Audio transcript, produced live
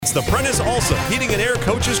It's the Prentice Alsop Heating and Air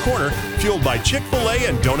Coaches Corner, fueled by Chick-fil-A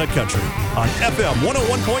and Donut Country on FM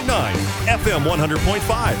 101.9, FM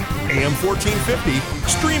 100.5, AM 1450,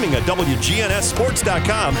 streaming at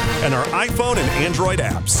WGNSSports.com and our iPhone and Android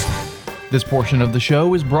apps. This portion of the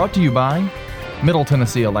show is brought to you by Middle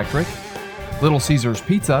Tennessee Electric, Little Caesars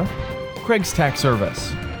Pizza, Craig's Tax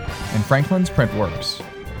Service, and Franklin's Printworks.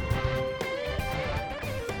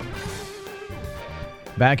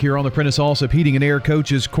 Back here on the Prentice Alsop Heating and Air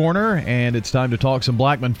Coaches Corner, and it's time to talk some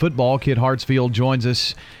Blackman football. Kit Hartsfield joins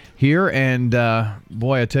us here, and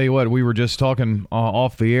boy, I tell you what, we were just talking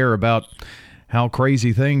off the air about how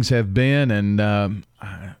crazy things have been, and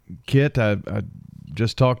Kit, I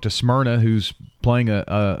just talked to Smyrna, who's playing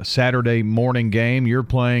a Saturday morning game. You're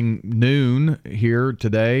playing noon here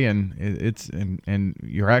today, and and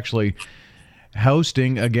you're actually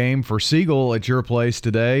hosting a game for Siegel at your place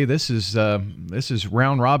today. This is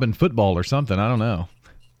round robin football or something. I don't know.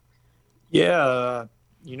 Yeah,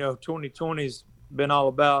 2020's been all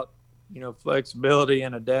about flexibility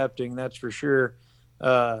and adapting. That's for sure.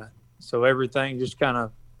 So everything just kind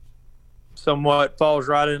of somewhat falls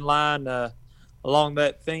right in line along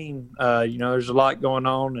that theme. There's a lot going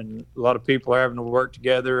on, and a lot of people are having to work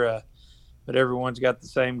together. But everyone's got the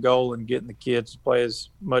same goal in getting the kids to play as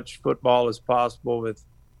much football as possible with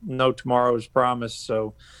no tomorrow is promised.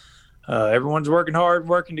 So everyone's working hard,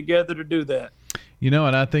 working together to do that. And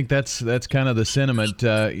I think that's kind of the sentiment.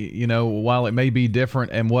 While it may be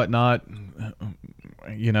different and whatnot,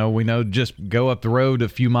 we know just go up the road a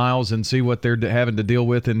few miles and see what they're having to deal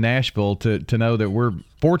with in Nashville to know that we're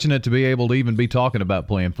fortunate to be able to even be talking about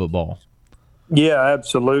playing football. Yeah,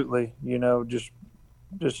 absolutely.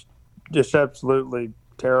 Just absolutely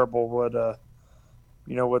terrible what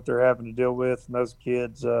they're having to deal with, and those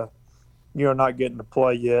kids not getting to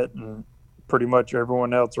play yet, and pretty much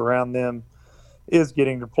everyone else around them is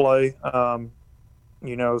getting to play. So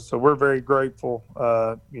we're very grateful.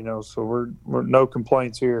 So we're no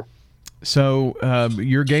complaints here. So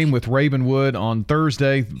your game with Ravenwood on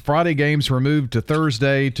Thursday, Friday games were moved to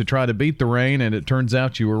Thursday to try to beat the rain, and it turns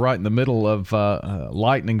out you were right in the middle of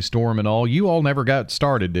lightning storm and all. You all never got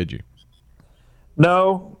started, did you?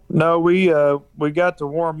 No, we got to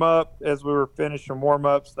warm up as we were finishing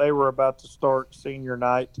warm-ups. They were about to start senior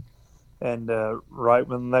night, and right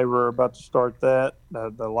when they were about to start that,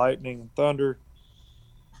 the lightning and thunder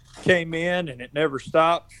came in, and it never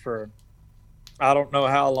stopped for I don't know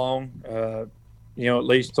how long, at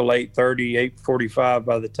least till 8:30, 8:45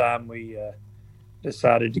 by the time we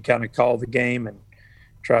decided to kind of call the game and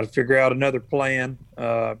try to figure out another plan.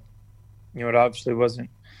 It obviously wasn't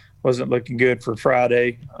looking good for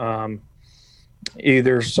Friday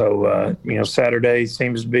either. So, Saturday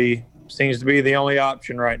seems to be the only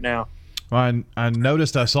option right now. Well, I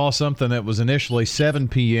noticed I saw something that was initially 7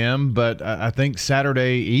 p.m., but I think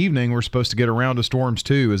Saturday evening we're supposed to get a round of storms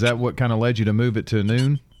too. Is that what kind of led you to move it to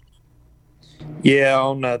noon? Yeah,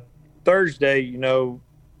 on Thursday, the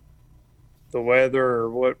weather or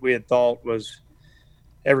what we had thought was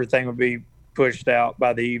everything would be pushed out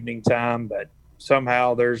by the evening time, but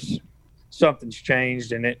somehow something's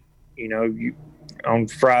changed, and it, on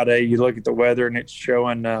Friday you look at the weather and it's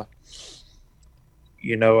showing, a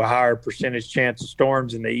higher percentage chance of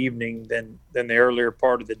storms in the evening than the earlier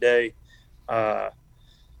part of the day.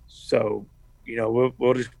 So,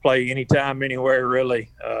 we'll just play anytime, anywhere, really.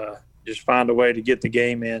 Just find a way to get the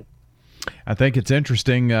game in. I think it's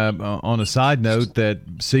interesting on a side note that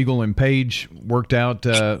Siegel and Page worked out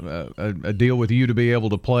a deal with you to be able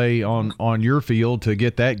to play on your field to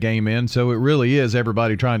get that game in. So it really is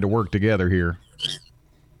everybody trying to work together here.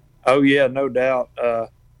 Oh, yeah, no doubt.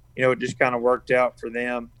 It just kind of worked out for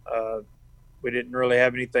them. We didn't really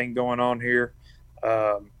have anything going on here.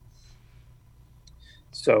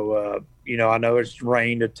 So, I know it's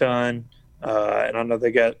rained a ton, and I know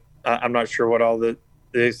they got – I'm not sure what all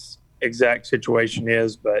this exact situation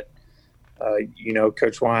is, but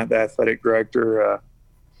Coach Wyatt, the athletic director,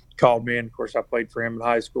 called me, and of course I played for him in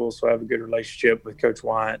high school, so I have a good relationship with Coach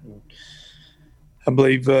Wyatt, and I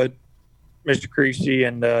believe Mr. Creasy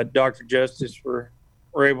and Dr. Justice were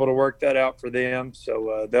able to work that out for them.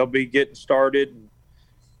 So they'll be getting started,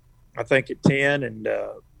 I think, at 10, and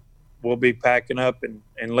we'll be packing up and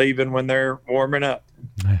leaving when they're warming up.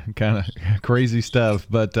 Kind of crazy stuff.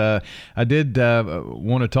 But I did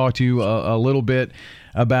want to talk to you a little bit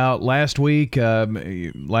about last week.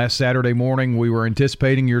 Last Saturday morning, we were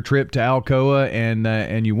anticipating your trip to Alcoa,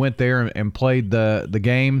 and you went there and played the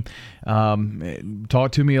game.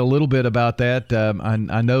 Talk to me a little bit about that.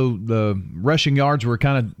 I know the rushing yards were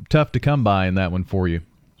kind of tough to come by in that one for you.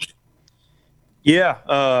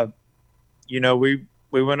 Yeah.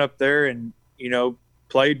 we went up there and,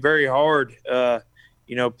 played very hard,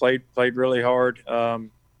 played really hard.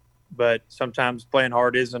 But sometimes playing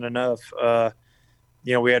hard isn't enough.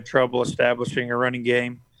 We had trouble establishing a running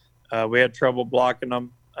game. We had trouble blocking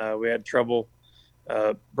them. We had trouble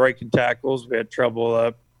breaking tackles. We had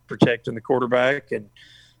trouble protecting the quarterback. And,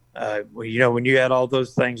 when you add all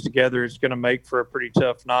those things together, it's going to make for a pretty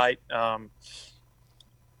tough night.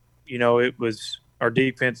 It was our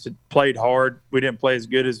defense that played hard. We didn't play as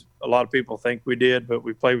good as a lot of people think we did, but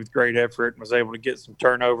we played with great effort and was able to get some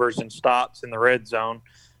turnovers and stops in the red zone,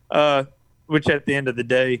 which at the end of the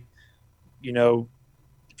day,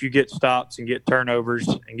 if you get stops and get turnovers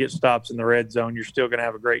and get stops in the red zone, you're still going to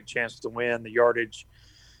have a great chance to win. The yardage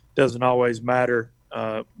doesn't always matter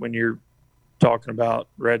when you're talking about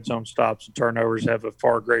red zone stops and turnovers have a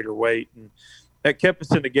far greater weight. And that kept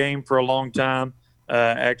us in the game for a long time.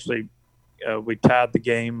 Actually, we tied the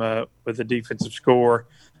game with a defensive score.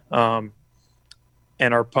 And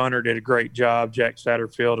our punter did a great job, Jack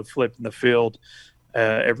Satterfield, of flipping the field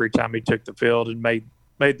every time he took the field and made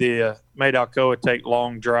Alcoa take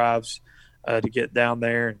long drives to get down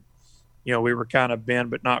there. And, we were kind of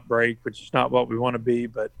bend but not break, which is not what we want to be.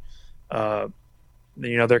 But,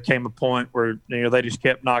 there came a point where, they just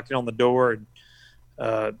kept knocking on the door and,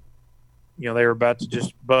 they were about to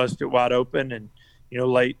just bust it wide open. And,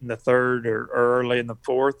 late in the third or early in the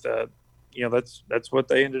fourth, that's what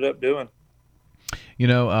they ended up doing.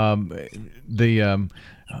 The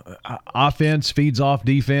offense feeds off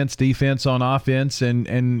defense on offense, and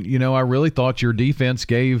I really thought your defense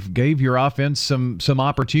gave your offense some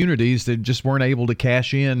opportunities that just weren't able to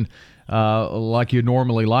cash in like you'd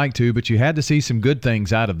normally like to, but you had to see some good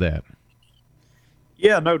things out of that.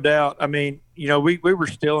 Yeah, no doubt. I mean, we were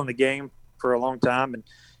still in the game for a long time, and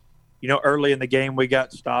early in the game we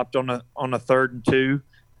got stopped on a 3rd and 2,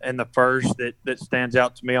 and the first that stands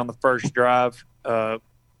out to me on the first drive,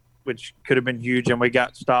 which could have been huge, and we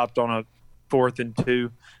got stopped on a 4th and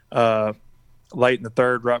 2 late in the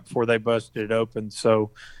third, right before they busted it open. So,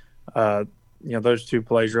 those two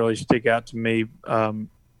plays really stick out to me.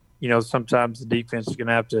 Sometimes the defense is going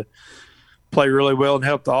to have to play really well and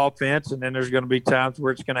help the offense, and then there's going to be times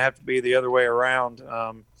where it's going to have to be the other way around.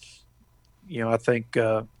 I think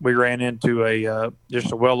we ran into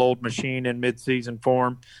just a well-oiled machine in midseason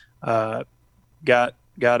form. Got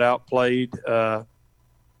outplayed,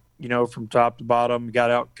 from top to bottom.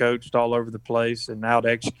 Got out-coached all over the place and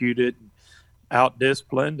out-executed,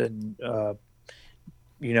 out-disciplined, and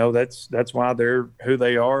that's why they're who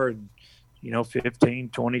they are. And 15,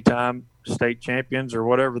 20-time state champions or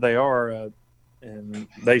whatever they are, and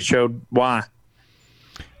they showed why.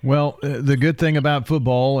 Well, the good thing about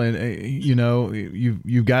football, and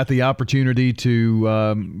you've got the opportunity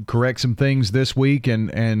to correct some things this week, and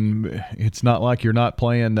it's not like you're not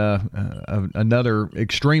playing another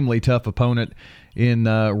extremely tough opponent in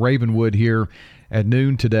Ravenwood here at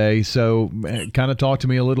noon today. So, kind of talk to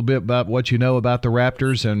me a little bit about what you know about the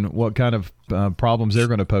Raptors and what kind of problems they're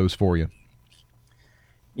going to pose for you.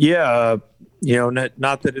 Yeah,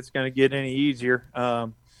 not that it's going to get any easier.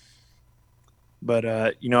 But,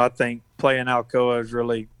 I think playing Alcoa has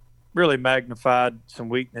really, really magnified some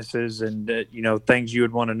weaknesses and, things you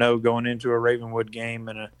would want to know going into a Ravenwood game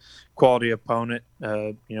and a quality opponent.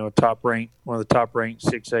 One of the top-ranked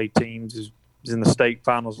 6A teams is in the state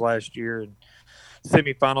finals last year and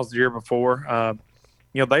semifinals the year before.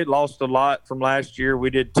 They lost a lot from last year. We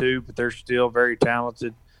did too, but they're still very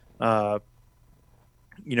talented. A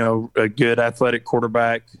good athletic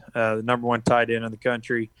quarterback, the number 1 tight end in the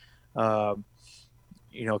country.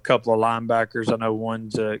 A couple of linebackers. I know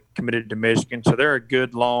one's committed to Michigan. So they're a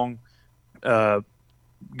good, long,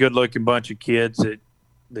 good-looking bunch of kids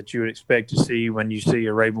that you would expect to see when you see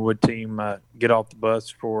a Ravenwood team get off the bus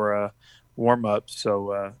for warm-ups.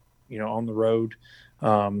 So, on the road.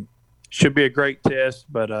 Should be a great test,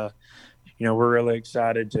 but, we're really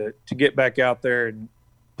excited to get back out there and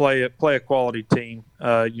play a quality team.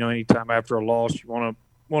 Anytime after a loss, you want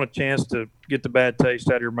a chance to get the bad taste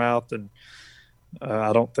out of your mouth, and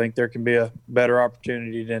I don't think there can be a better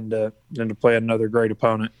opportunity than to play another great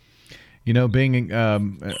opponent. Being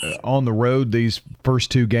on the road these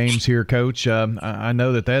first 2 games here, Coach, I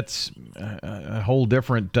know that's a whole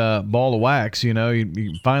different ball of wax. You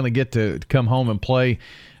finally get to come home and play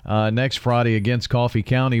next Friday against Coffee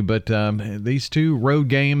County, but these 2 road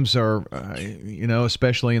games are,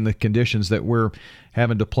 especially in the conditions that we're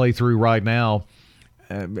having to play through right now,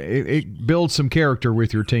 it builds some character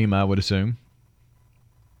with your team, I would assume.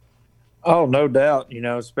 Oh, no doubt.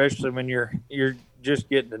 Especially when you're just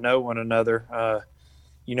getting to know one another.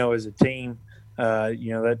 As a team.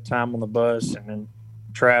 That time on the bus, and then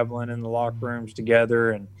traveling in the locker rooms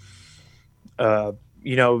together. And,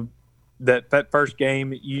 that first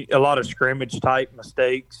game, a lot of scrimmage type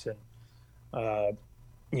mistakes and,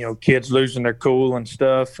 kids losing their cool and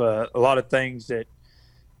stuff. A lot of things that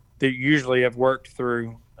usually have worked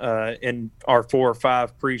through in our 4 or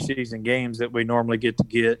 5 preseason games that we normally get,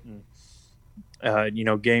 and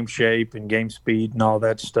game shape and game speed and all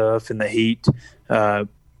that stuff, and the heat,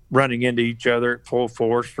 running into each other at full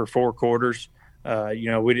force for 4 quarters.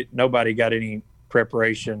 Nobody got any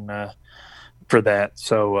preparation for that.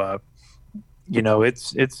 So,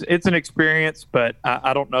 it's an experience, but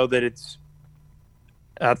I don't know that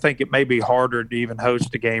I think it may be harder to even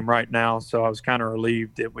host a game right now. So I was kind of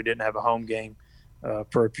relieved that we didn't have a home game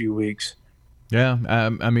for a few weeks. Yeah,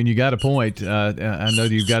 you got a point. I know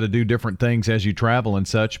you've got to do different things as you travel and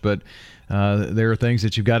such, but there are things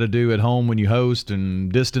that you've got to do at home when you host,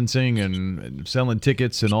 and distancing and selling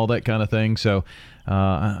tickets and all that kind of thing. So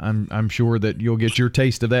I'm sure that you'll get your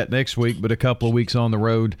taste of that next week, but a couple of weeks on the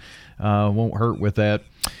road won't hurt with that.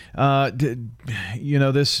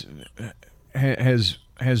 This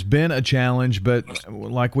has been a challenge, but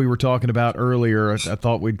like we were talking about earlier, I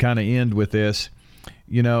thought we'd kind of end with this.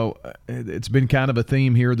 It's been kind of a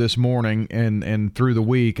theme here this morning and through the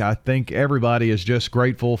week. I think everybody is just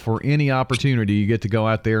grateful for any opportunity you get to go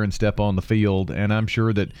out there and step on the field. And I'm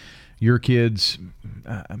sure that your kids,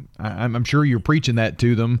 I'm sure you're preaching that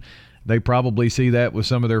to them. They probably see that with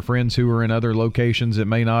some of their friends who are in other locations that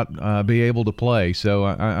may not be able to play. So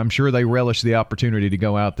I'm sure they relish the opportunity to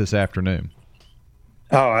go out this afternoon.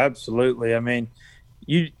 Oh, absolutely. I mean,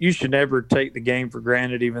 you should never take the game for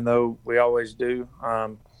granted, even though we always do.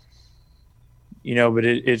 But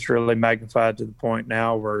it's really magnified to the point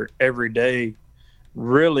now where every day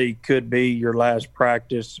really could be your last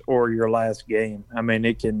practice or your last game. I mean,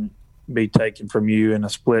 it can be taken from you in a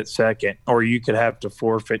split second, or you could have to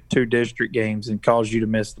forfeit 2 district games and cause you to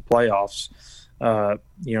miss the playoffs,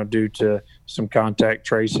 due to some contact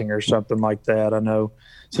tracing or something like that. I know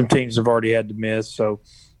some teams have already had to miss. So,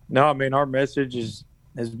 no, I mean, our message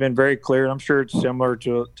has been very clear. I'm sure it's similar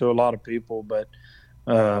to a lot of people, but,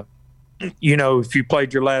 if you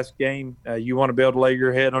played your last game, you want to be able to lay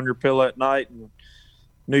your head on your pillow at night and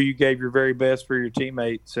knew you gave your very best for your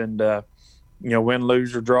teammates. And, win,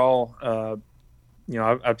 lose, or draw,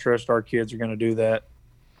 I trust our kids are going to do that.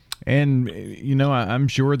 And, I'm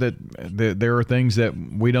sure that there are things that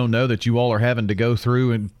we don't know that you all are having to go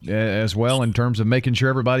through and as well in terms of making sure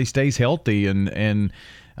everybody stays healthy and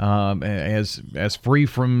as free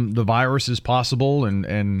from the virus as possible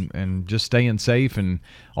and just staying safe and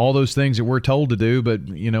all those things that we're told to do. But,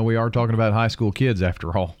 we are talking about high school kids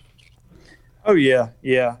after all. Oh, yeah.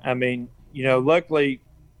 Yeah. I mean, luckily,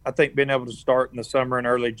 I think being able to start in the summer and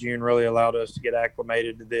early June really allowed us to get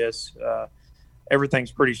acclimated to this.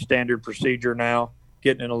 Everything's pretty standard procedure now,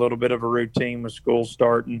 getting in a little bit of a routine with school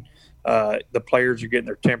starting. The players are getting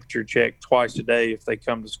their temperature checked twice a day if they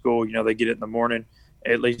come to school. They get it in the morning.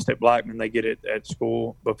 At least at Blackman, they get it at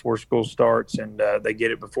school before school starts, and they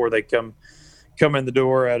get it before they come in the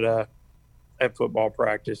door at football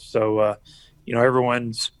practice. So,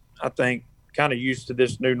 everyone's, I think, kind of used to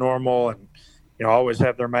this new normal and, always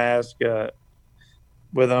have their mask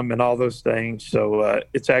with them and all those things. So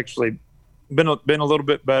it's actually been a little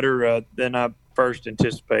bit better than I first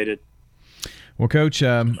anticipated. Well, Coach,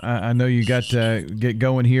 I know you got to get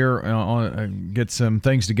going here, get some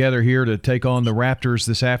things together here to take on the Raptors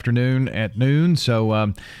this afternoon at noon.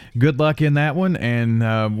 So good luck in that one,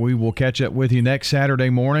 and we will catch up with you next Saturday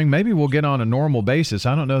morning. Maybe we'll get on a normal basis.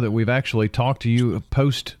 I don't know that we've actually talked to you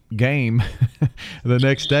post-game the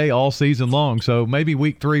next day all season long. So maybe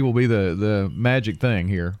week 3 will be the magic thing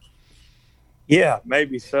here. Yeah,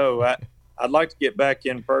 maybe so. I'd like to get back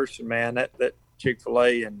in person, man. That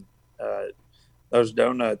Chick-fil-A and those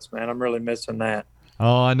donuts, man, I'm really missing that.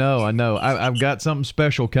 Oh, I know. I've got something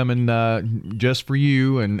special coming just for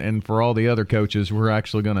you and for all the other coaches. We're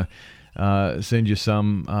actually going to send you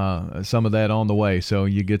some of that on the way, so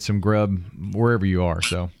you get some grub wherever you are.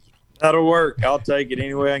 So that'll work. I'll take it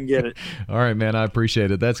any way I can get it. All right, man. I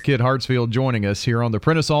appreciate it. That's Kid Hartsfield joining us here on the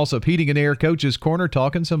Prentice Allsup Heating and Air Coaches Corner,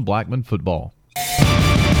 talking some Blackman football.